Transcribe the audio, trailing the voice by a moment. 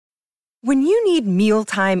When you need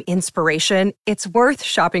mealtime inspiration, it's worth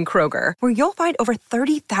shopping Kroger, where you'll find over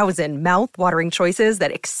 30,000 mouth-watering choices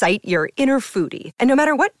that excite your inner foodie. And no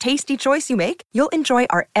matter what tasty choice you make, you'll enjoy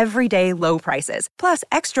our everyday low prices, plus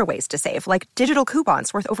extra ways to save, like digital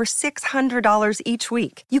coupons worth over $600 each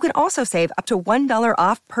week. You can also save up to $1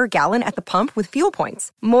 off per gallon at the pump with fuel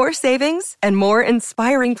points. More savings and more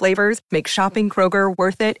inspiring flavors make shopping Kroger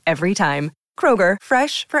worth it every time. Kroger,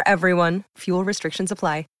 fresh for everyone. Fuel restrictions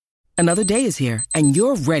apply. Another day is here, and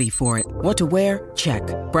you're ready for it. What to wear? Check.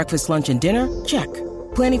 Breakfast, lunch, and dinner? Check.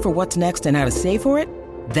 Planning for what's next and how to save for it?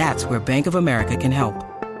 That's where Bank of America can help.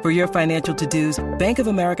 For your financial to-dos, Bank of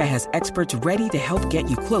America has experts ready to help get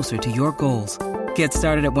you closer to your goals. Get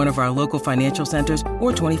started at one of our local financial centers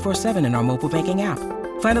or 24/7 in our mobile banking app.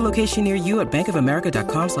 Find a location near you at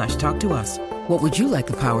bankofamerica.com/talktous. What would you like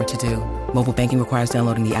the power to do? Mobile banking requires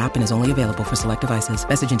downloading the app and is only available for select devices.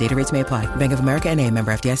 Message and data rates may apply. Bank of America N.A.,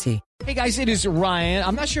 member FDIC. Hey guys, it is Ryan.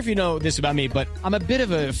 I'm not sure if you know this about me, but I'm a bit of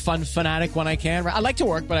a fun fanatic when I can. I like to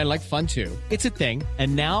work, but I like fun too. It's a thing.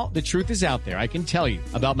 And now the truth is out there. I can tell you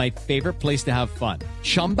about my favorite place to have fun.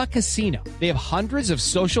 Chumba Casino. They have hundreds of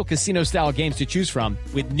social casino style games to choose from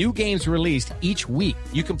with new games released each week.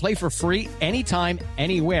 You can play for free anytime,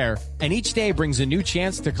 anywhere. And each day brings a new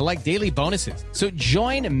chance to collect daily bonuses. So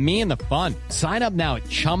join me in the fun. Sign up now at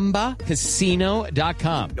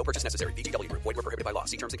ChumbaCasino.com. No purchase necessary. VGW Group. Void where prohibited by law.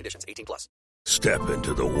 See terms and conditions. 18+. Step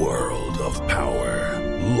into the world of power,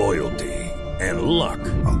 loyalty, and luck.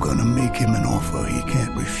 I'm gonna make him an offer he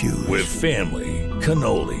can't refuse. With family,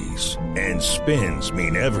 cannolis, and spins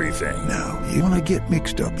mean everything. Now, you wanna get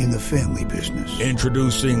mixed up in the family business.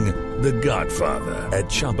 Introducing The Godfather at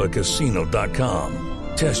ChumbaCasino.com.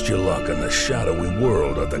 Test your luck in the shadowy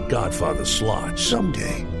world of The Godfather slot.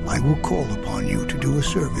 Someday, I will call upon you to do a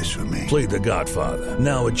service for me. Play The Godfather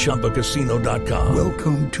now at ChumbaCasino.com.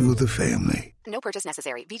 Welcome to the family. No purchase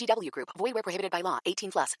necessary. VGW Group. Void where prohibited by law.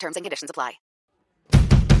 18+. Terms and conditions apply.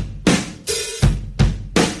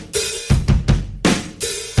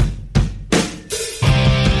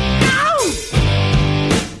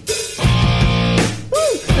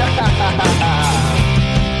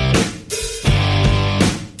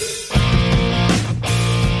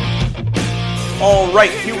 All right,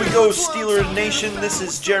 here we go, Steelers Nation. This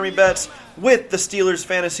is Jeremy Betts with the Steelers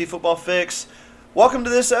Fantasy Football Fix. Welcome to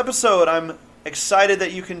this episode. I'm excited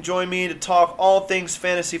that you can join me to talk all things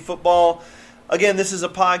fantasy football. Again, this is a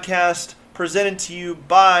podcast presented to you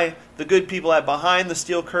by the good people at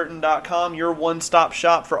BehindTheSteelCurtain.com, your one-stop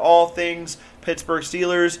shop for all things Pittsburgh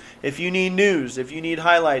Steelers. If you need news, if you need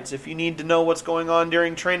highlights, if you need to know what's going on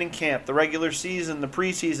during training camp, the regular season, the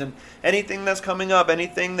preseason, anything that's coming up,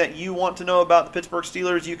 anything that you want to know about the Pittsburgh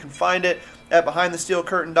Steelers, you can find it at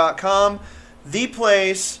BehindTheSteelCurtain.com, the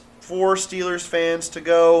place for Steelers fans to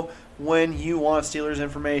go when you want Steelers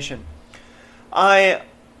information. I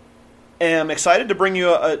am excited to bring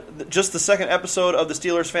you just the second episode of the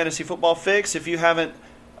Steelers Fantasy Football Fix. If you haven't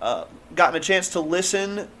gotten a chance to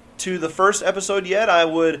listen to the first episode yet, I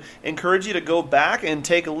would encourage you to go back and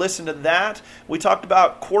take a listen to that. We talked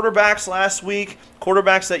about quarterbacks last week,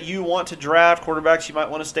 quarterbacks that you want to draft, quarterbacks you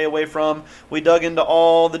might want to stay away from. We dug into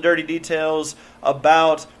all the dirty details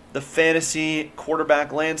about the fantasy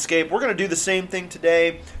quarterback landscape. We're going to do the same thing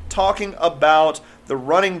today, talking about the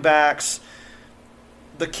running backs.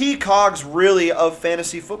 The key cogs, really, of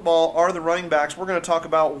fantasy football are the running backs. We're going to talk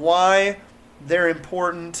about why they're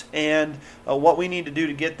important and what we need to do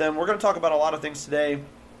to get them. We're going to talk about a lot of things today.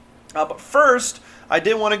 But first, I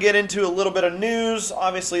did want to get into a little bit of news.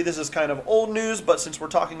 Obviously, this is kind of old news, but since we're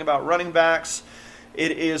talking about running backs,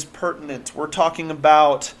 it is pertinent. We're talking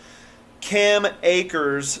about Cam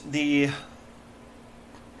Akers, the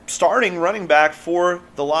starting running back for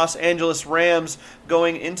the Los Angeles Rams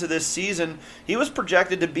going into this season. He was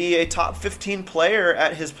projected to be a top 15 player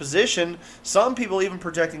at his position. Some people even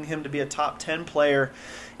projecting him to be a top 10 player.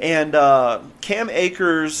 And Cam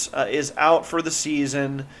Akers is out for the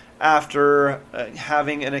season after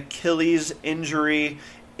having an Achilles injury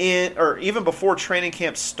even before training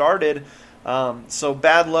camp started. So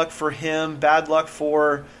bad luck for him, bad luck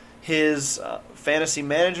for his fantasy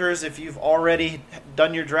managers. If you've already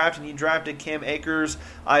done your draft and you drafted Cam Akers,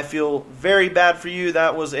 I feel very bad for you.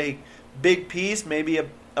 That was a big piece, maybe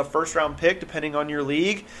a first-round pick, depending on your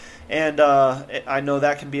league. And I know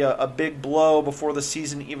that can be a big blow before the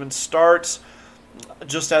season even starts.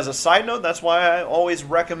 Just as a side note, that's why I always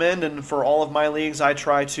recommend, and for all of my leagues, I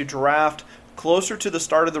try to draft closer to the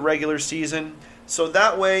start of the regular season. So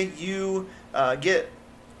that way you get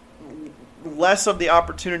less of the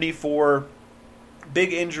opportunity for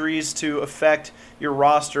big injuries to affect your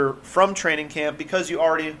roster from training camp, because you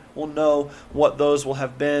already will know what those will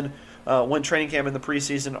have been. When training camp and the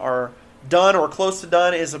preseason are done or close to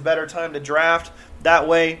done is a better time to draft. That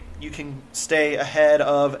way you can stay ahead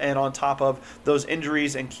of and on top of those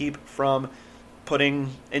injuries and keep from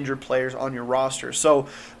putting injured players on your roster. So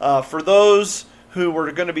for those who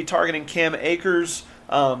were going to be targeting Cam Akers,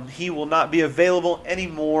 he will not be available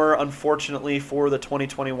anymore, unfortunately, for the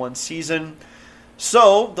 2021 season.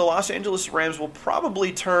 So the Los Angeles Rams will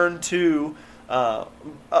probably turn to a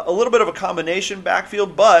little bit of a combination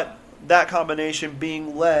backfield, but that combination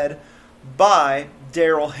being led by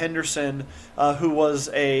Darrell Henderson, who was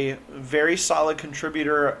a very solid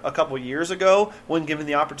contributor a couple years ago when given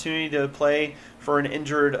the opportunity to play for an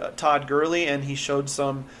injured Todd Gurley, and he showed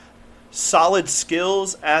some solid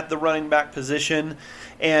skills at the running back position,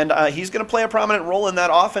 and he's going to play a prominent role in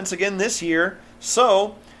that offense again this year.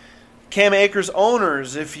 So Cam Akers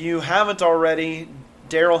owners, if you haven't already,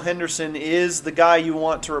 Darrell Henderson is the guy you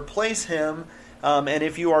want to replace him, and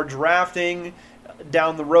if you are drafting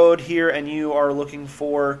down the road here and you are looking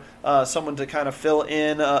for someone to kind of fill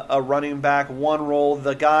in a running back one role,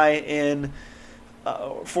 the guy in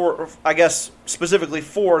for, I guess, specifically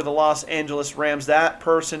for the Los Angeles Rams, that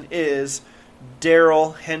person is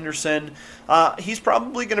Darrell Henderson. He's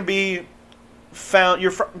probably going to be found,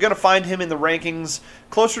 you're going to find him in the rankings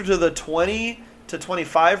closer to the 20 to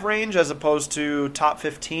 25 range as opposed to top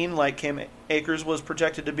 15 like Cam Akers was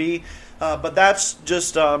projected to be. But that's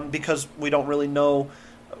just because we don't really know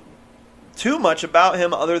too much about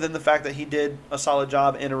him other than the fact that he did a solid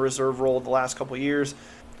job in a reserve role the last couple of years.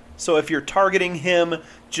 So if you're targeting him,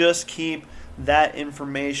 just keep that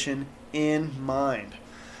information in mind.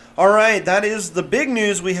 All right, that is the big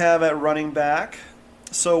news we have at running back.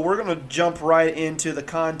 So we're going to jump right into the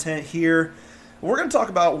content here. We're going to talk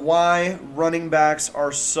about why running backs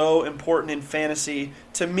are so important in fantasy.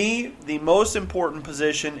 To me, the most important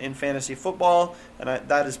position in fantasy football, and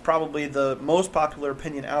that is probably the most popular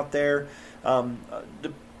opinion out there.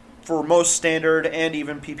 For most standard and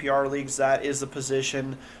even PPR leagues, that is the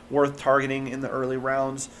position worth targeting in the early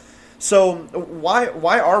rounds. So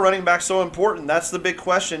why are running backs so important? That's the big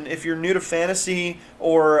question. If you're new to fantasy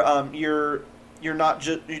or you're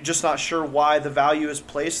just not sure why the value is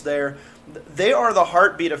placed there, they are the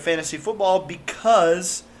heartbeat of fantasy football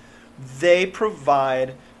because they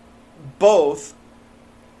provide both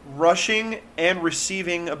rushing and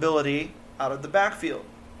receiving ability out of the backfield.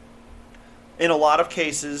 In a lot of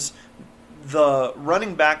cases, the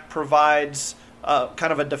running back provides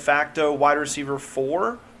kind of a de facto wide receiver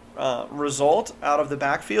 4 result out of the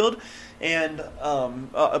backfield, and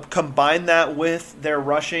combine that with their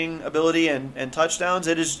rushing ability and touchdowns.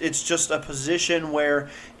 It's just a position where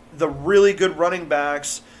the really good running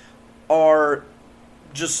backs are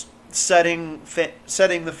just setting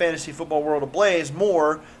the fantasy football world ablaze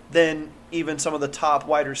more than even some of the top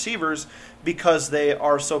wide receivers because they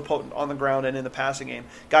are so potent on the ground and in the passing game.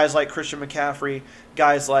 Guys like Christian McCaffrey,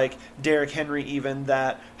 guys like Derrick Henry even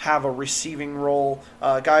that have a receiving role,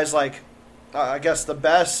 guys like I guess the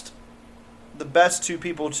best two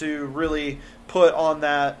people to really put on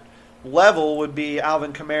that level would be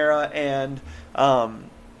Alvin Kamara and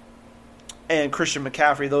Christian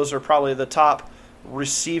McCaffrey. Those are probably the top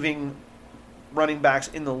receiving running backs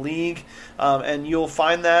in the league, and you'll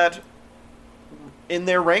find that in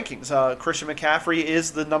their rankings. Christian McCaffrey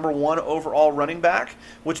is the number 1 overall running back,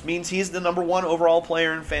 which means he's the number 1 overall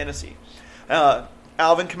player in fantasy.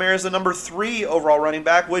 Alvin Kamara is the number 3 overall running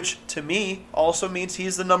back, which to me also means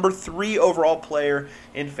he's the number 3 overall player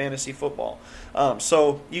in fantasy football.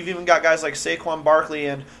 So you've even got guys like Saquon Barkley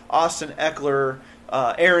and Austin Eckler,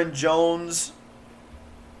 Aaron Jones,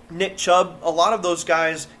 Nick Chubb. A lot of those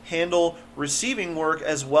guys handle receiving work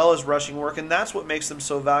as well as rushing work, and that's what makes them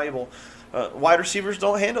so valuable. Wide receivers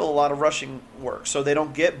don't handle a lot of rushing work, so they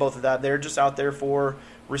don't get both of that. They're just out there for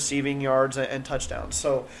receiving yards and touchdowns.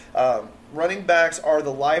 So running backs are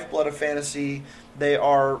the lifeblood of fantasy. They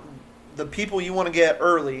are the people you want to get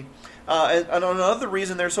early. And another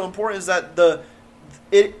reason they're so important is that the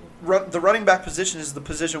running back position is the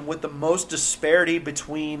position with the most disparity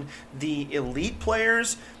between the elite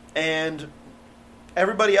players and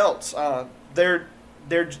everybody else.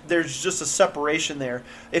 There's just a separation there.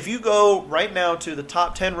 If you go right now to the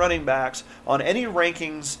top 10 running backs on any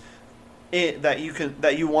rankings that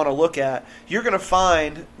you want to look at, you're going to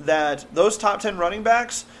find that those top 10 running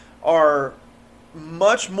backs are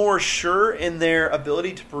much more sure in their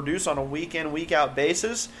ability to produce on a week-in, week-out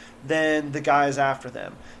basis than the guys after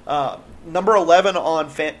them. Number 11 on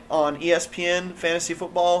ESPN Fantasy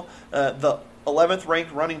Football, the 11th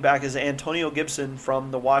ranked running back is Antonio Gibson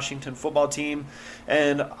from the Washington football team.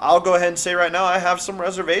 And I'll go ahead and say right now I have some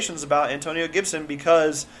reservations about Antonio Gibson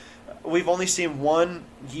because we've only seen 1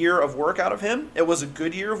 year of work out of him. It was a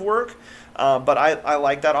good year of work, but I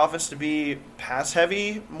like that offense to be pass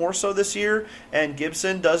heavy more so this year. And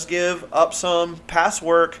Gibson does give up some pass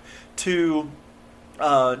work to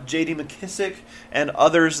J.D. McKissick and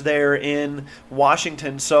others there in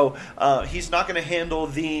Washington. So he's not going to handle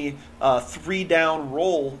the 3-down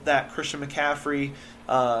role that Christian McCaffrey,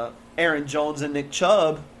 Aaron Jones, and Nick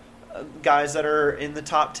Chubb, guys that are in the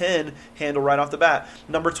top 10, handle right off the bat.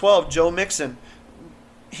 Number 12, Joe Mixon.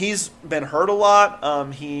 He's been hurt a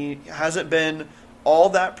lot. He hasn't been all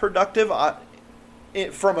that productive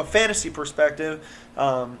from a fantasy perspective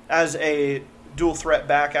as a dual threat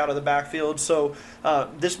back out of the backfield. So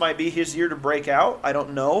this might be his year to break out. I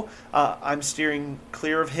don't know. I'm steering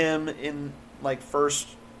clear of him in like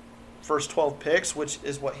first 12 picks, which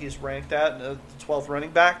is what he's ranked at, the 12th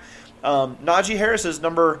running back. Najee Harris is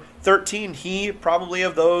number 13. He probably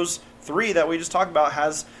of those three that we just talked about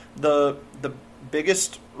has the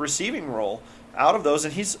biggest receiving role out of those,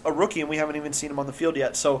 and he's a rookie and we haven't even seen him on the field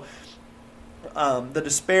yet. So the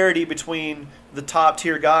disparity between the top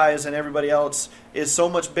tier guys and everybody else is so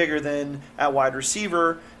much bigger than at wide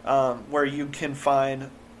receiver, where you can find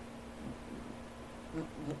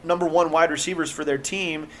number one wide receivers for their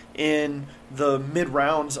team in the mid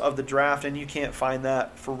rounds of the draft, and you can't find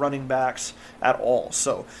that for running backs at all.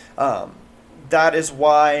 So that is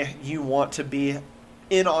why you want to be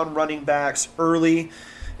in on running backs early.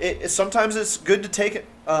 Sometimes it's good to take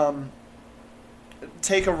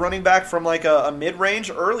a running back from like a mid-range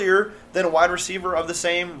earlier than a wide receiver of the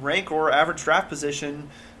same rank or average draft position.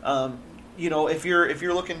 If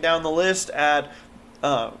you're looking down the list at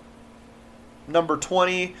number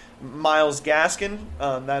 20, Myles Gaskin,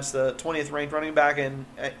 that's the 20th ranked running back in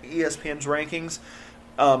ESPN's rankings.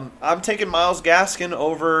 I'm taking Myles Gaskin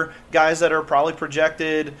over guys that are probably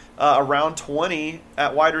projected around 20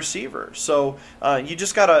 at wide receiver. So you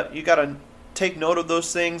gotta take note of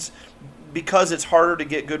those things, because it's harder to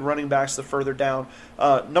get good running backs the further down.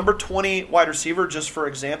 Number 20 wide receiver, just for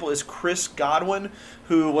example, is Chris Godwin,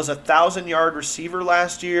 who was a 1,000-yard receiver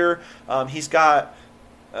last year. He's got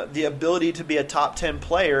the ability to be a top 10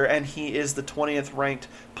 player, and he is the 20th ranked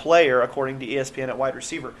player according to ESPN at wide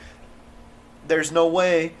receiver. There's no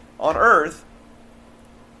way on earth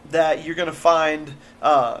that you're going to find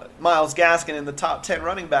Myles Gaskin in the top 10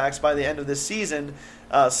 running backs by the end of this season.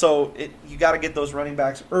 So you got to get those running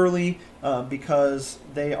backs early because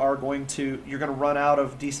you're going to run out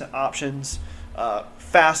of decent options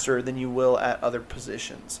faster than you will at other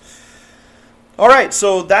positions. All right,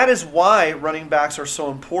 so that is why running backs are so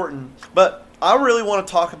important. But I really want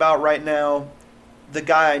to talk about right now the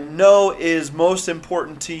guy I know is most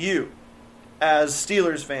important to you as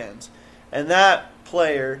Steelers fans, and that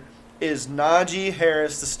player is Najee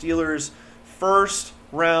Harris, the Steelers'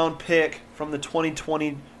 first-round pick from the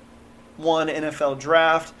 2021 NFL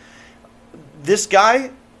Draft. This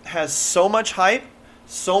guy has so much hype,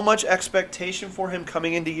 so much expectation for him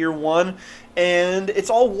coming into year one, and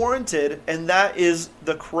it's all warranted, and that is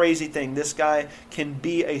the crazy thing. This guy can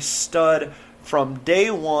be a stud from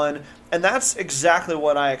day one, and that's exactly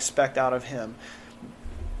what I expect out of him.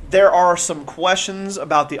 There are some questions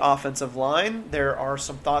about the offensive line. There are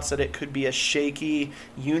some thoughts that it could be a shaky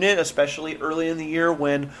unit, especially early in the year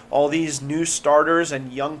when all these new starters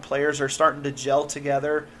and young players are starting to gel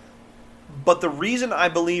together. But the reason I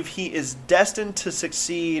believe he is destined to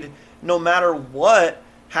succeed no matter what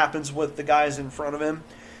happens with the guys in front of him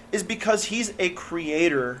is because he's a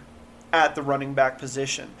creator at the running back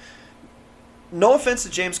position. No offense to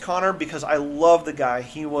James Conner, because I love the guy.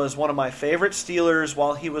 He was one of my favorite Steelers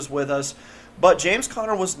while he was with us. But James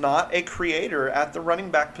Conner was not a creator at the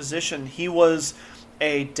running back position. He was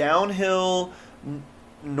a downhill,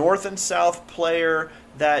 north and south player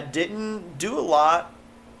that didn't do a lot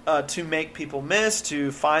to make people miss,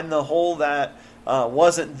 to find the hole that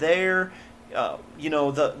wasn't there.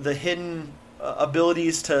 The hidden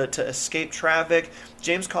abilities to escape traffic.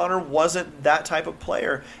 James Conner wasn't that type of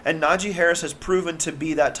player, and Najee Harris has proven to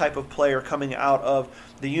be that type of player coming out of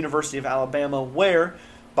the University of Alabama, where,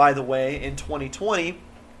 by the way, in 2020,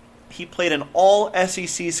 he played an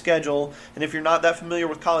all-SEC schedule, and if you're not that familiar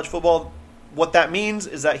with college football, what that means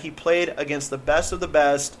is that he played against the best of the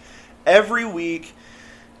best every week,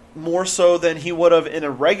 more so than he would have in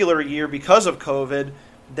a regular year because of COVID.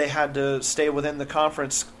 They had to stay within the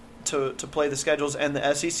conference to play the schedules, and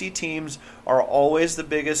the SEC teams are always the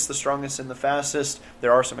biggest, the strongest, and the fastest.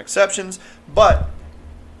 There are some exceptions, but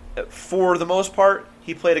for the most part,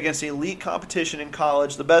 He played against elite competition in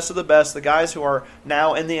college, the best of the best, the guys who are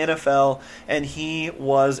now in the NFL, and he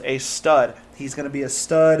was a stud. He's going to be a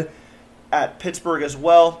stud at Pittsburgh as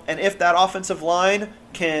well. And if that offensive line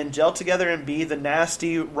can gel together and be the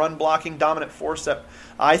nasty run-blocking dominant force that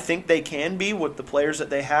I think they can be with the players that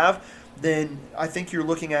they have, then I think you're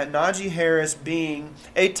looking at Najee Harris being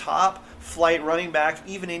a top-flight running back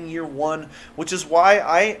even in year one, which is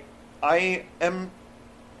why I am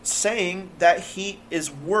saying that he is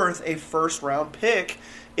worth a first-round pick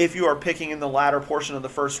if you are picking in the latter portion of the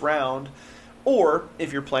first round, or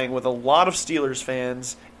if you're playing with a lot of Steelers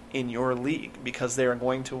fans in your league, because they're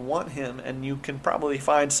going to want him, and you can probably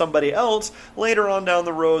find somebody else later on down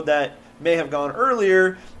the road that may have gone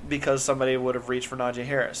earlier because somebody would have reached for Najee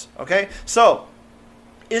Harris. Okay? So,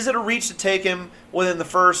 is it a reach to take him within the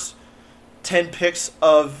first 10 picks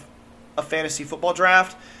of a fantasy football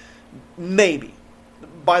draft? Maybe.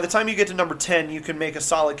 By the time you get to number 10, you can make a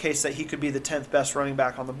solid case that he could be the 10th best running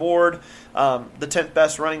back on the board. The 10th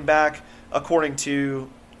best running back, according to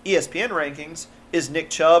ESPN rankings, is Nick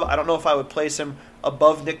Chubb. I don't know if I would place him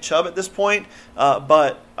above Nick Chubb at this point,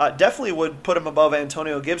 but definitely would put him above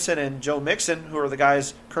Antonio Gibson and Joe Mixon, who are the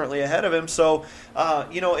guys currently ahead of him. So,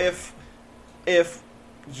 if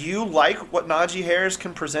you like what Najee Harris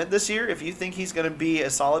can present this year, if you think he's going to be a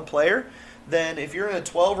solid player, then if you're in a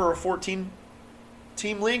 12 or a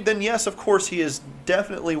 14-team league, then yes, of course, he is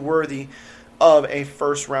definitely worthy of a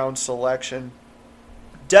first-round selection.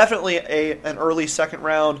 Definitely an early second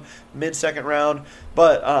round, mid-second round.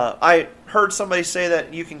 But I heard somebody say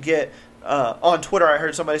that you can get, on Twitter, I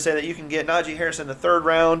heard somebody say that you can get Najee Harris in the third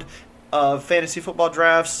round of fantasy football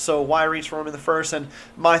drafts, so why reach for him in the first? And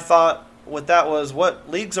my thought with that was, what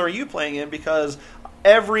leagues are you playing in? Because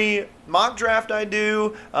every mock draft I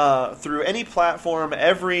do, through any platform,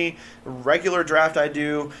 every regular draft I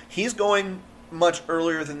do, he's going much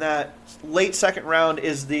earlier than that. Late second round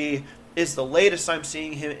is the latest I'm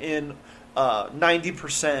seeing him in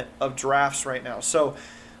 90% of drafts right now. So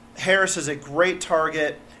Harris is a great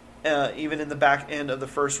target, even in the back end of the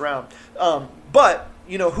first round. But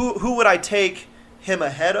who would I take him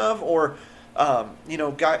ahead of, or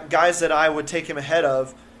guys that I would take him ahead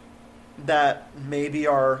of that maybe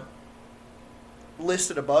are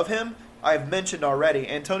listed above him? I've mentioned already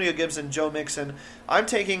Antonio Gibson, Joe Mixon. I'm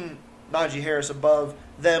taking Najee Harris above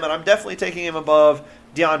them, and I'm definitely taking him above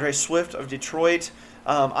DeAndre Swift of Detroit.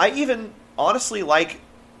 I even honestly like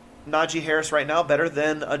Najee Harris right now better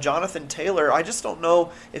than a Jonathan Taylor. I just don't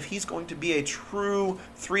know if he's going to be a true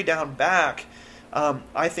three-down back.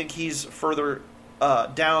 I think he's further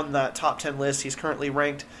down that top 10 list. He's currently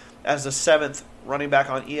ranked as the 7th running back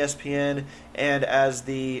on ESPN and as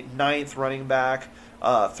the 9th running back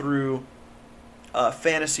through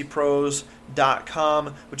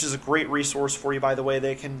fantasypros.com, which is a great resource for you, by the way.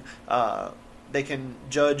 They can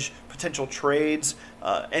judge potential trades,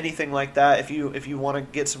 anything like that. If you want to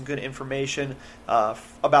get some good information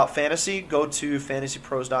about fantasy, go to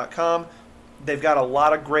fantasypros.com. They've got a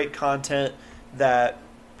lot of great content that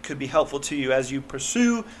could be helpful to you as you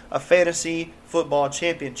pursue a fantasy football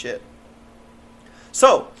championship.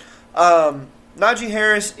 So, Najee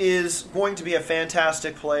Harris is going to be a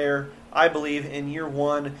fantastic player, I believe, in year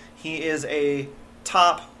one. He is a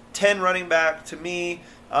top 10 running back to me.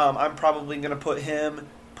 I'm probably going to put him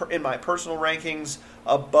in my personal rankings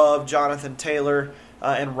above Jonathan Taylor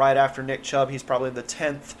and right after Nick Chubb. He's probably the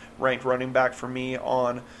 10th ranked running back for me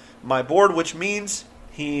on my board, which means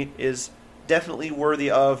he is definitely worthy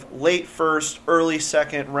of late first, early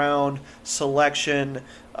second round selection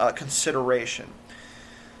consideration.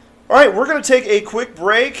 All right, we're going to take a quick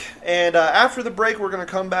break, and after the break, we're going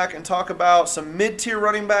to come back and talk about some mid-tier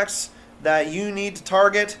running backs that you need to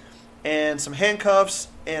target and some handcuffs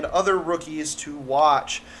and other rookies to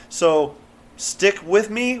watch. So stick with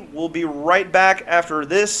me. We'll be right back after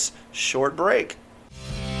this short break.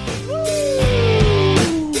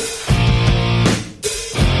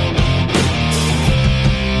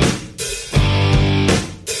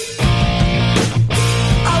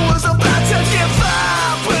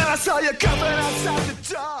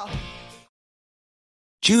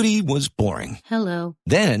 Judy was boring. Hello.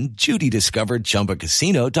 Then Judy discovered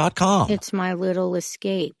ChumbaCasino.com. It's my little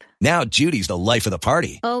escape. Now Judy's the life of the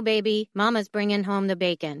party. Oh, baby, mama's bringing home the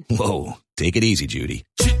bacon. Whoa, take it easy, Judy.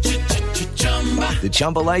 The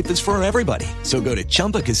Chumba life is for everybody. So go to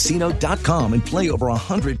ChumbaCasino.com and play over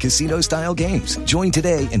 100 casino-style games. Join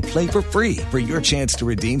today and play for free for your chance to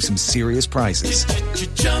redeem some serious prizes.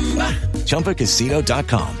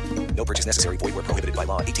 ChumbaCasino.com. No purchase necessary. Void where prohibited by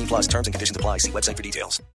law. 18 plus terms and conditions apply. See website for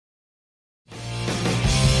details.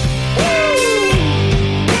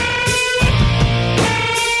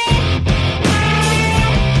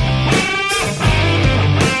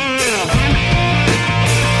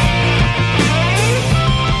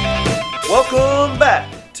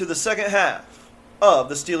 to the second half of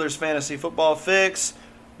the Steelers Fantasy Football Fix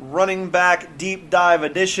Running Back Deep Dive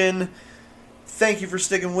Edition. Thank you for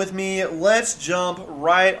sticking with me. Let's jump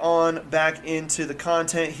right on back into the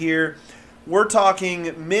content here. We're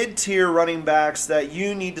talking mid-tier running backs that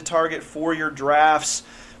you need to target for your drafts.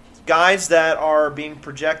 Guys that are being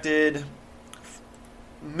projected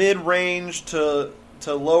mid-range to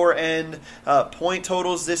lower end point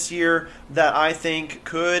totals this year that I think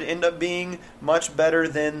could end up being much better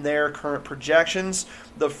than their current projections.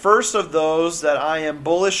 The first of those that I am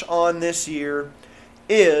bullish on this year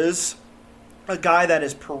is a guy that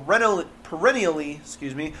is perennially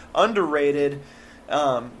underrated,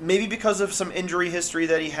 maybe because of some injury history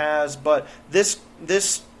that he has, but this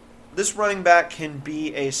running back can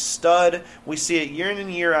be a stud. We see it year in and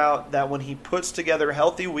year out that when he puts together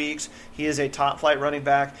healthy weeks, he is a top-flight running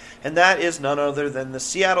back, and that is none other than the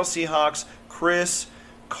Seattle Seahawks' Chris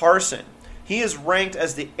Carson. He is ranked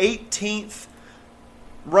as the 18th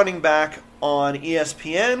running back on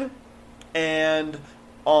ESPN and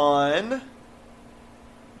on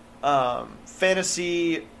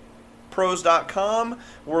FantasyPros.com.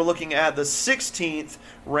 We're looking at the 16th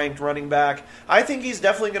ranked running back. I think he's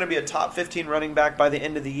definitely going to be a top 15 running back by the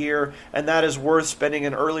end of the year, and that is worth spending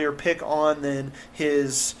an earlier pick on than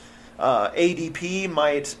his ADP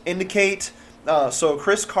might indicate. So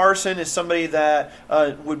Chris Carson is somebody that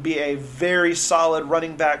would be a very solid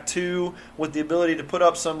running back 2 with the ability to put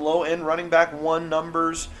up some low-end running back 1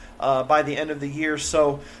 numbers by the end of the year.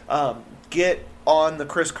 So get on the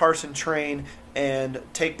Chris Carson train and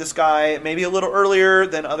take this guy maybe a little earlier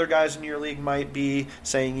than other guys in your league might be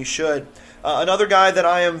saying you should. Another guy that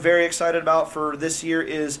I am very excited about for this year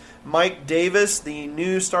is Mike Davis, the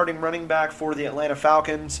new starting running back for the Atlanta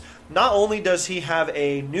Falcons. Not only does he have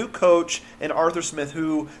a new coach in Arthur Smith,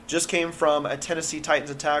 who just came from a Tennessee Titans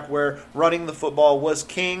attack where running the football was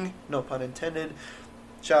king, no pun intended.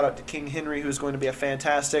 Shout out to King Henry, who's going to be a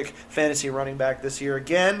fantastic fantasy running back this year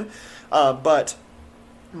again. But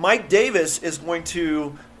Mike Davis is going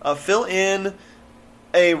to fill in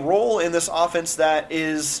a role in this offense that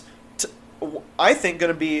is, I think,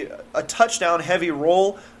 going to be a touchdown-heavy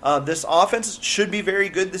role. This offense should be very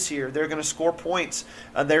good this year. They're going to score points.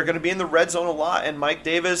 They're going to be in the red zone a lot, and Mike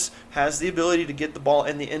Davis has the ability to get the ball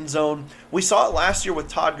in the end zone. We saw it last year with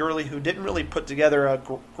Todd Gurley, who didn't really put together a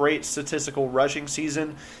great statistical rushing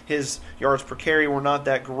season. His yards per carry were not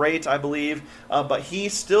that great, I believe, but he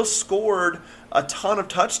still scored a ton of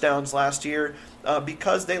touchdowns last year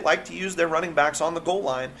because they like to use their running backs on the goal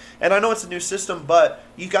line. And I know it's a new system, but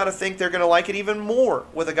you got to think they're going to like it even more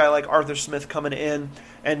with a guy like Arthur Smith coming in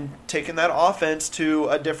and taking that offense to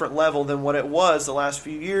a different level than what it was the last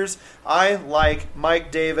few years. I like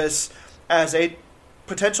Mike Davis as a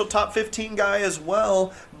potential top 15 guy as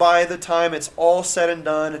well by the time it's all said and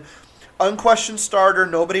done. Unquestioned starter,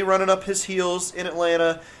 nobody running up his heels in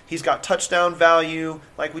Atlanta. He's got touchdown value,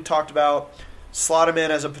 like we talked about. Slot him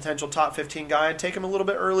in as a potential top 15 guy and take him a little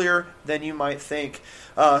bit earlier than you might think.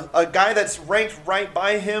 A guy that's ranked right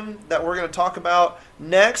by him that we're going to talk about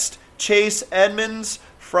next, Chase Edmonds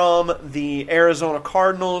from the Arizona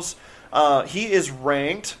Cardinals. He is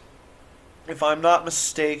ranked, if I'm not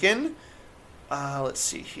mistaken, let's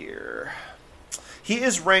see here. He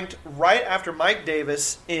is ranked right after Mike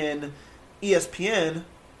Davis in ESPN.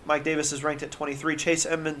 Mike Davis is ranked at 23. Chase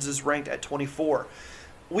Edmonds is ranked at 24.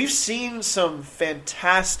 We've seen some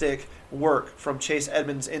fantastic work from Chase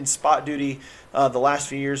Edmonds in spot duty the last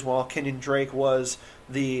few years while Kenyon Drake was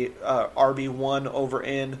the RB1 over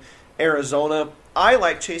in Arizona. I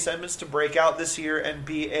like Chase Edmonds to break out this year and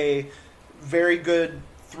be a very good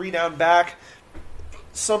 3-down back.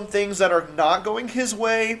 Some things that are not going his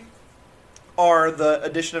way are the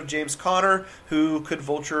addition of James Conner, who could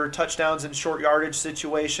vulture touchdowns in short yardage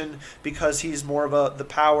situation because he's more of the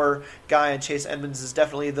power guy, and Chase Edmonds is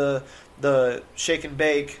definitely the shake and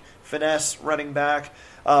bake finesse running back.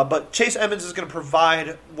 But Chase Edmonds is going to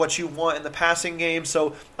provide what you want in the passing game.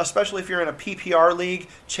 So especially if you're in a PPR league,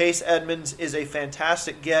 Chase Edmonds is a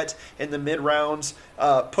fantastic get in the mid-rounds.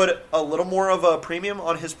 Put a little more of a premium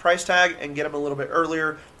on his price tag and get him a little bit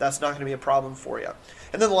earlier. That's not going to be a problem for you.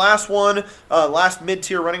 And then the last one, last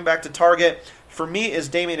mid-tier running back to target for me is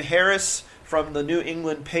Damian Harris from the New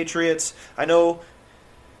England Patriots. I know,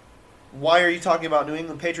 why are you talking about New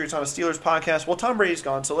England Patriots on a Steelers podcast? Well, Tom Brady's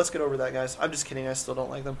gone, so let's get over that, guys. I'm just kidding. I still don't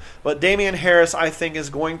like them. But Damian Harris, I think, is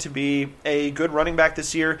going to be a good running back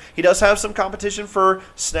this year. He does have some competition for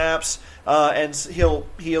snaps, and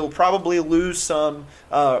he'll probably lose some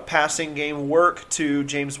passing game work to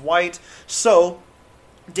James White. So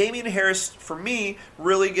Damian Harris, for me,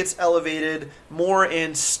 really gets elevated more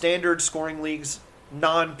in standard scoring leagues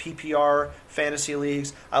non-PPR fantasy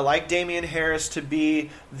leagues. I like Damian Harris to be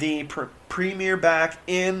the premier back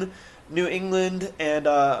in New England, and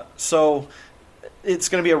so it's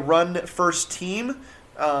going to be a run-first team.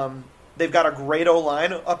 They've got a great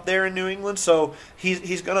O-line up there in New England, so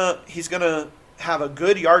he's gonna have a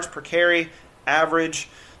good yards per carry average,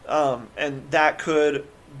 and that could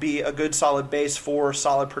be a good solid base for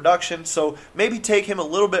solid production. So maybe take him a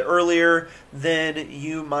little bit earlier than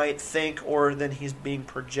you might think or than he's being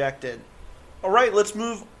projected. All right, let's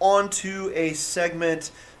move on to a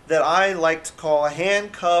segment that I like to call a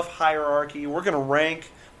handcuff hierarchy. We're going to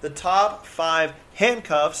rank the top 5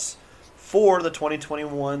 handcuffs for the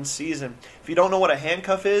 2021 season. If you don't know what a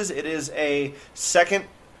handcuff is, it is a second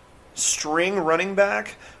string running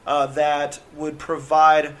back that would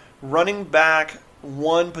provide running back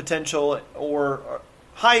one potential or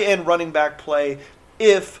high-end running back play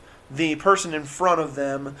if the person in front of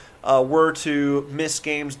them were to miss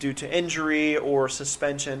games due to injury or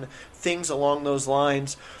suspension, things along those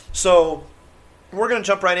lines. So we're going to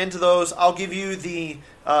jump right into those. I'll give you the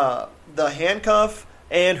handcuff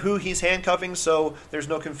and who he's handcuffing, so there's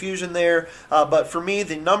no confusion there. But for me,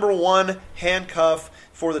 the number one handcuff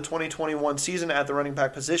for the 2021 season at the running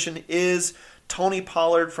back position is Tony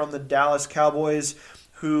Pollard from the Dallas Cowboys,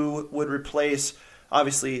 who would replace,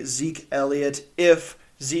 obviously, Zeke Elliott if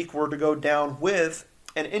Zeke were to go down with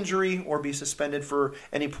an injury or be suspended for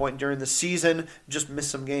any point during the season, just miss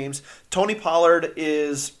some games. Tony Pollard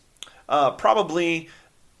is probably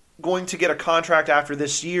going to get a contract after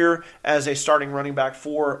this year as a starting running back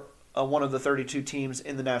for one of the 32 teams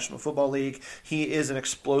in the National Football League. He is an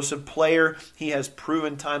explosive player. He has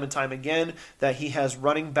proven time and time again that he has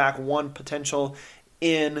running back one potential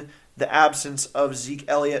in the absence of Zeke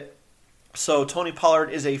Elliott. So Tony Pollard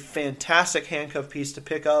is a fantastic handcuff piece to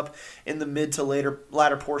pick up in the mid to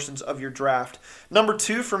latter portions of your draft. Number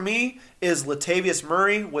 2 for me is Latavius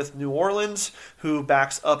Murray with New Orleans, who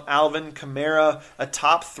backs up Alvin Kamara. A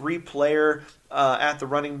top 3 player at the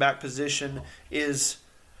running back position is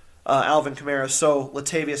Alvin Kamara. So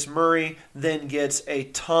Latavius Murray then gets a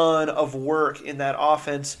ton of work in that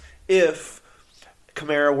offense if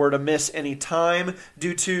Kamara were to miss any time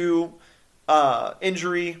due to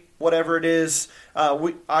injury, whatever it is.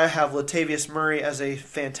 I have Latavius Murray as a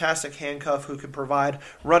fantastic handcuff who can provide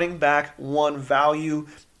running back one value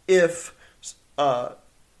if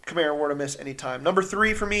Kamara were to miss any time. Number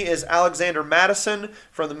 3 for me is Alexander Mattison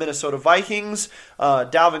from the Minnesota Vikings.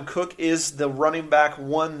 Dalvin Cook is the running back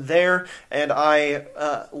one there, and I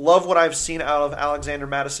love what I've seen out of Alexander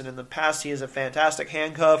Mattison in the past. He is a fantastic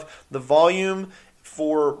handcuff. The volume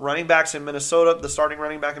for running backs in Minnesota, the starting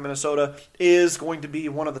running back in Minnesota, is going to be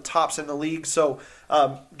one of the tops in the league. So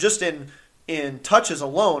just in touches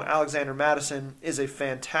alone, Alexander Mattison is a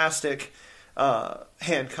fantastic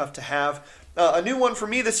handcuff to have. A new one for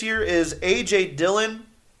me this year is A.J. Dillon.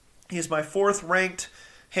 He's my 4th ranked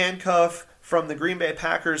handcuff from the Green Bay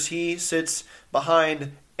Packers. He sits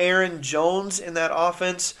behind Aaron Jones in that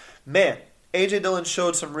offense. Man, A.J. Dillon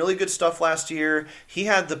showed some really good stuff last year. He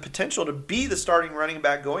had the potential to be the starting running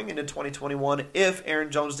back going into 2021 if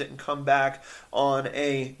Aaron Jones didn't come back on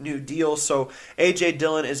a new deal. So A.J.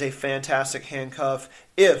 Dillon is a fantastic handcuff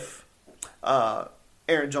if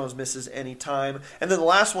Aaron Jones misses any time. And then the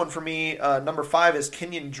last one for me, number 5, is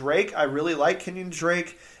Kenyon Drake. I really like Kenyon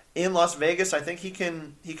Drake in Las Vegas. I think he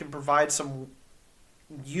can provide some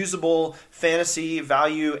usable fantasy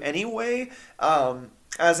value anyway.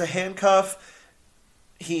 As a handcuff,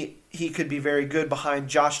 he could be very good behind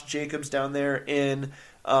Josh Jacobs down there in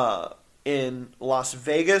Las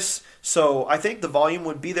Vegas. So I think the volume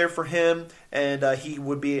would be there for him, and he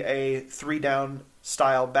would be a 3-down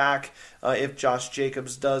style back if Josh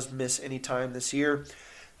Jacobs does miss any time this year.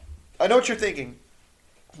 I know what you're thinking.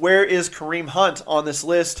 Where is Kareem Hunt on this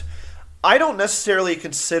list? I don't necessarily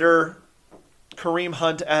consider Kareem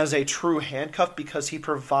Hunt as a true handcuff because he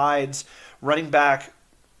provides running back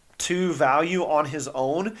 2 value on his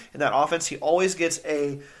own in that offense. He always gets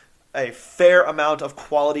a fair amount of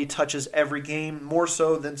quality touches every game, more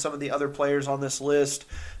so than some of the other players on this list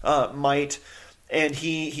might. And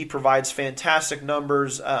he provides fantastic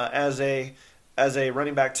numbers as a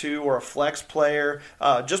running back 2 or a flex player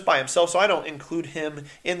just by himself. So I don't include him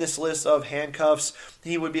in this list of handcuffs.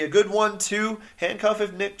 He would be a good one to handcuff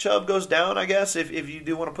if Nick Chubb goes down, I guess, if you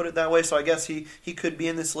do want to put it that way. So I guess he could be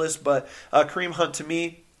in this list. But Kareem Hunt, to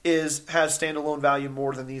me, has standalone value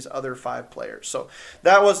more than these other 5 players. So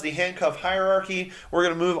that was the handcuff hierarchy. We're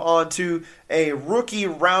going to move on to a rookie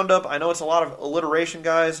roundup. I know it's a lot of alliteration,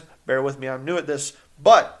 guys. Bear with me, I'm new at this.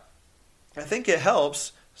 But I think it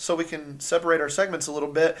helps so we can separate our segments a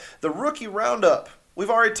little bit. The rookie roundup we've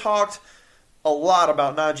already talked a lot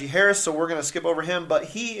about Najee Harris, so we're going to skip over him, but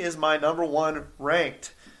he is my number 1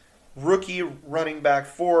 ranked rookie running back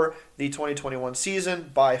for the 2021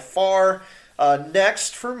 season by far.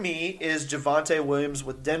 Next for me is Javonte Williams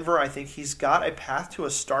with Denver. I think he's got a path to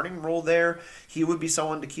a starting role there. He would be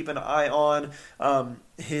someone to keep an eye on.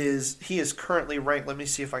 He is currently ranked, let me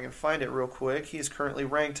see if I can find it real quick. He is currently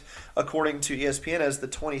ranked, according to ESPN, as the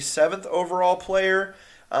 27th overall player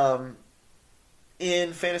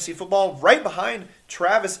in fantasy football, right behind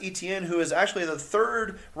Travis Etienne, who is actually the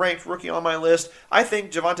 3rd ranked rookie on my list. I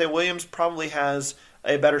think Javonte Williams probably has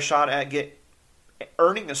a better shot at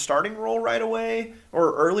earning a starting role right away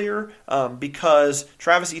or earlier, because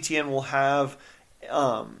Travis Etienne will have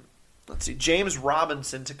James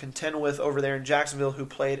Robinson to contend with over there in Jacksonville, who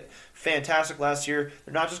played fantastic last year.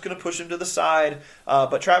 They're not just going to push him to the side,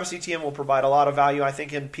 but Travis Etienne will provide a lot of value, I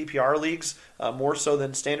think, in PPR leagues, more so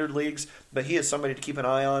than standard leagues, but he is somebody to keep an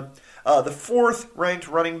eye on. The 4th ranked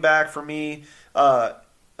running back for me,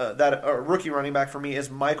 rookie running back for me,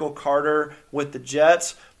 is Michael Carter with the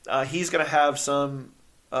Jets. He's going to have some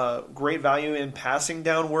great value in passing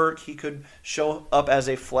down work. He could show up as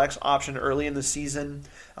a flex option early in the season.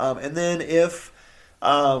 And then if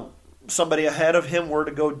somebody ahead of him were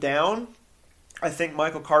to go down, I think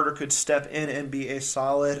Michael Carter could step in and be a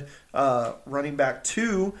solid running back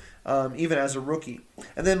too, even as a rookie.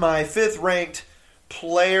 And then my 5th ranked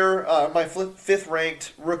player, my 5th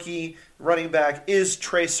ranked rookie running back is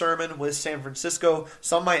Trey Sermon with San Francisco.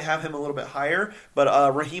 Some might have him a little bit higher,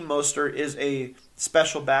 but Raheem Mostert is a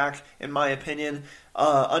special back, in my opinion,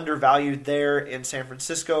 undervalued there in San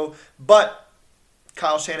Francisco. But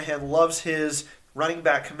Kyle Shanahan loves his running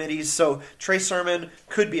back committees, so Trey Sermon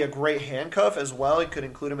could be a great handcuff as well. He could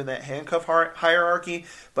include him in that handcuff hierarchy,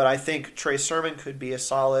 but I think Trey Sermon could be a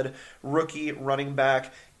solid rookie running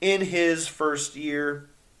back in his first year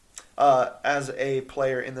as a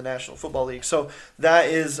player in the National Football League. So that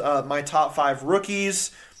is my top 5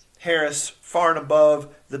 rookies. Harris, far and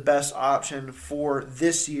above the best option for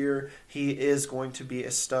this year. He is going to be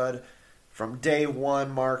a stud from day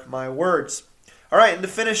one, mark my words. All right, and to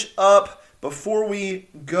finish up, before we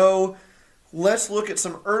go, let's look at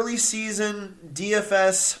some early season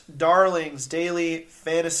DFS darlings. Daily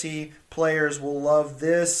fantasy players will love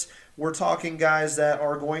this. We're talking guys that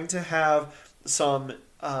are going to have some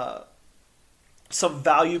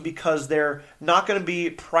value because they're not going to be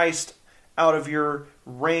priced out of your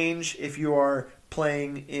range if you are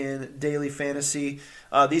playing in daily fantasy.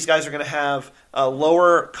 These guys are going to have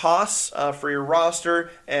lower costs for your roster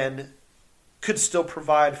and could still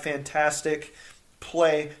provide fantastic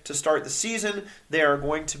play to start the season. They are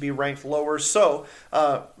going to be ranked lower. So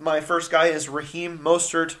my first guy is Raheem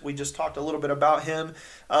Mostert. We just talked a little bit about him.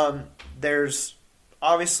 There's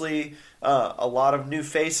obviously a lot of new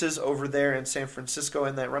faces over there in San Francisco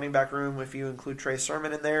in that running back room if you include Trey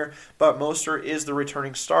Sermon in there. But Mostert is the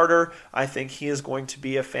returning starter. I think he is going to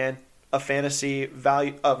be a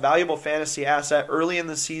valuable fantasy asset early in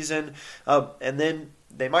the season, and then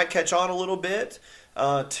they might catch on a little bit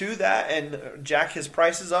to that and jack his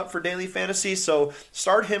prices up for daily fantasy. So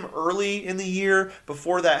start him early in the year.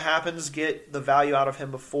 Before that happens, get the value out of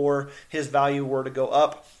him before his value were to go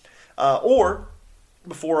up, or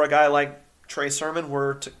before a guy like Trey Sermon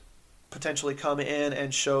were to potentially come in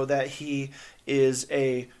and show that he is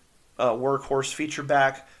a workhorse feature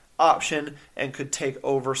back option and could take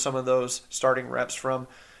over some of those starting reps from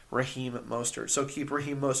Raheem Mostert. So keep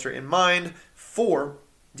Raheem Mostert in mind for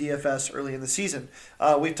DFS early in the season.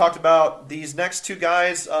 We've talked about these next 2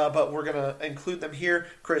 guys, but we're going to include them here.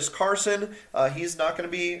 Chris Carson, he's not going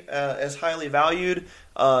to be as highly valued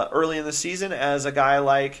early in the season as guys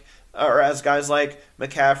like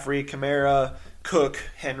McCaffrey, Kamara, Cook,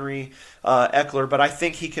 Henry, Eckler, but I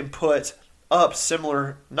think he can put up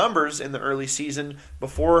similar numbers in the early season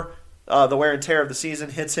before the wear and tear of the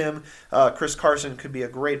season hits him. Chris Carson could be a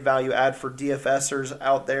great value add for DFSers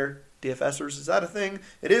out there. DFSers, is that a thing?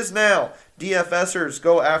 It is now. DFSers,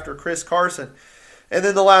 go after Chris Carson. And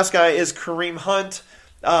then the last guy is Kareem Hunt.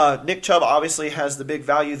 Nick Chubb obviously has the big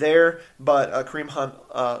value there, but Kareem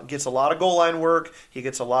Hunt gets a lot of goal line work. He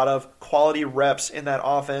gets a lot of quality reps in that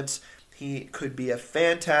offense. He could be a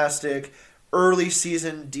fantastic early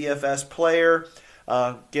season DFS player.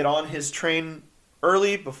 Get on his train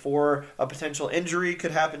early before a potential injury could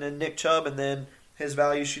happen to Nick Chubb, and then his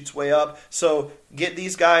value shoots way up. So get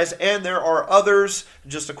these guys, and there are others.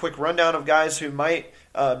 Just a quick rundown of guys who might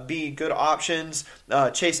be good options.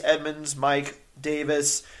 Chase Edmonds, Mike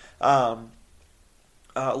Davis, Leonard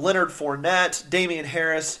Fournette, Damian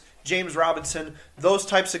Harris, James Robinson, those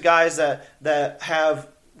types of guys that have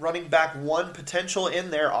running back one potential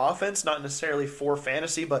in their offense, not necessarily for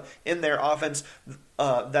fantasy, but in their offense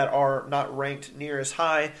that are not ranked near as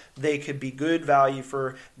high, they could be good value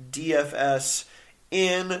for DFS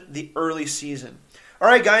in the early season. All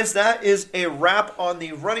right, guys, that is a wrap on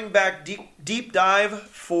the running back deep dive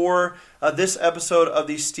for this episode of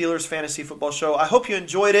the Steelers Fantasy Football Show. I hope you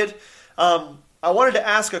enjoyed it. I wanted to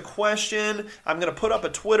ask a question. I'm going to put up a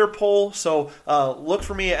Twitter poll, so look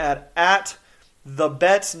for me at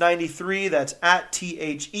TheBets93. That's at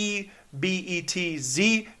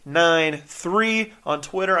TheBetZ93 on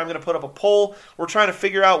Twitter. I'm going to put up a poll. We're trying to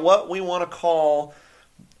figure out what we want to call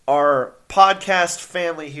our podcast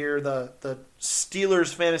family here, the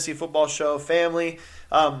Steelers Fantasy Football Show family.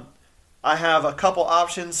 I have a couple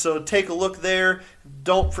options, so take a look there.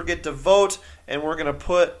 Don't forget to vote, and we're going to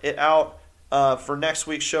put it out for next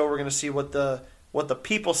week's show. We're going to see what the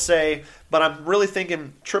people say, but I'm really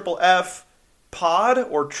thinking Triple F Pod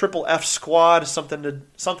or Triple F Squad, something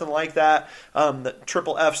like that. The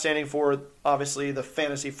Triple F standing for, obviously, the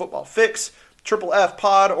Fantasy Football Fix. Triple F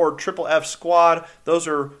Pod or Triple F Squad. Those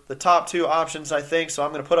are the top two options, I think. So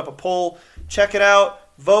I'm going to put up a poll. Check it out.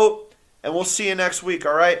 Vote. And we'll see you next week,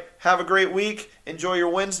 all right? Have a great week. Enjoy your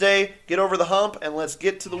Wednesday. Get over the hump, and let's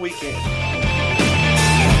get to the weekend.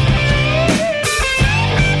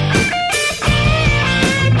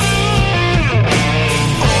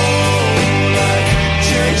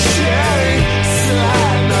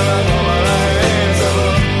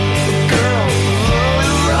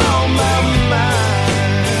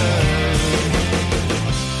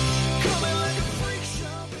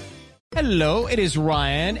 Hello, it is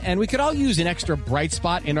Ryan, and we could all use an extra bright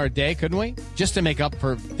spot in our day, couldn't we? Just to make up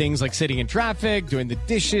for things like sitting in traffic, doing the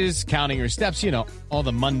dishes, counting your steps, all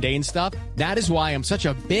the mundane stuff. That is why I'm such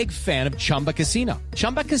a big fan of Chumba Casino.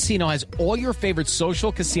 Chumba Casino has all your favorite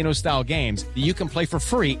social casino-style games that you can play for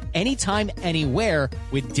free anytime, anywhere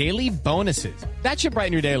with daily bonuses. That should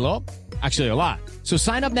brighten your day a little. Actually, a lot. So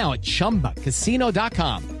sign up now at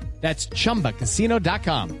ChumbaCasino.com. That's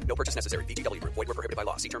ChumbaCasino.com. No purchase necessary. VGW Group. Void where prohibited by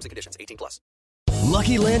law. See terms and conditions. 18+.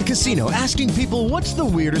 Lucky Land Casino, asking people, what's the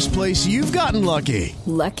weirdest place you've gotten lucky?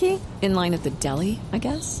 Lucky? In line at the deli, I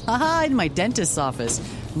guess? Aha, in my dentist's office.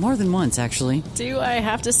 More than once, actually. Do I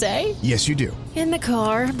have to say? Yes, you do. In the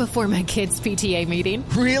car before my kids' PTA meeting.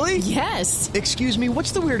 Really? Yes. Excuse me,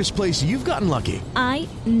 what's the weirdest place you've gotten lucky? I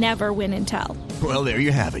never win and tell. Well, there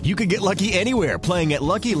you have it. You can get lucky anywhere, playing at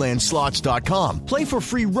LuckyLandSlots.com. Play for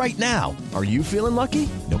free right now. Are you feeling lucky?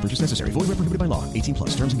 No purchase necessary. Void where prohibited by law.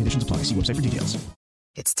 18+. Terms and conditions apply. See website for details.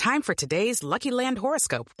 It's time for today's Lucky Land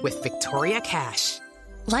horoscope with Victoria Cash.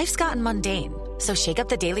 Life's gotten mundane, so shake up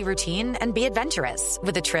the daily routine and be adventurous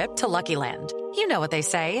with a trip to Lucky Land. You know what they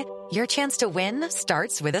say. Your chance to win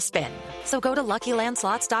starts with a spin. So go to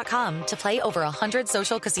LuckyLandSlots.com to play over 100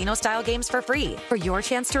 social casino-style games for free for your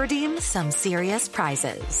chance to redeem some serious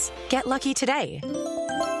prizes. Get lucky today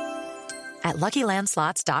at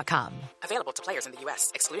LuckyLandSlots.com. Available to players in the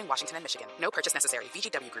U.S., excluding Washington and Michigan. No purchase necessary.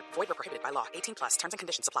 VGW Group. Void where prohibited by law. 18+. Terms and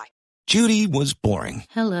conditions apply. Judy was boring.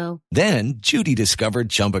 Hello. Then Judy discovered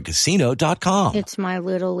ChumbaCasino.com. It's my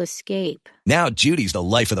little escape. Now Judy's the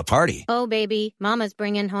life of the party. Oh, baby, mama's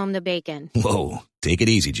bringing home the bacon. Whoa, take it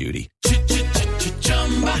easy, Judy.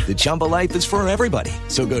 The Chumba life is for everybody.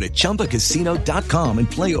 So go to ChumbaCasino.com and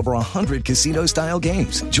play over 100 casino-style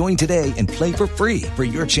games. Join today and play for free for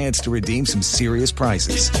your chance to redeem some serious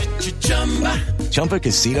prizes.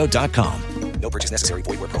 ChumbaCasino.com. No purchase necessary.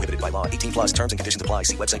 Void where prohibited by law. 18+. Terms and conditions apply.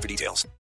 See website for details.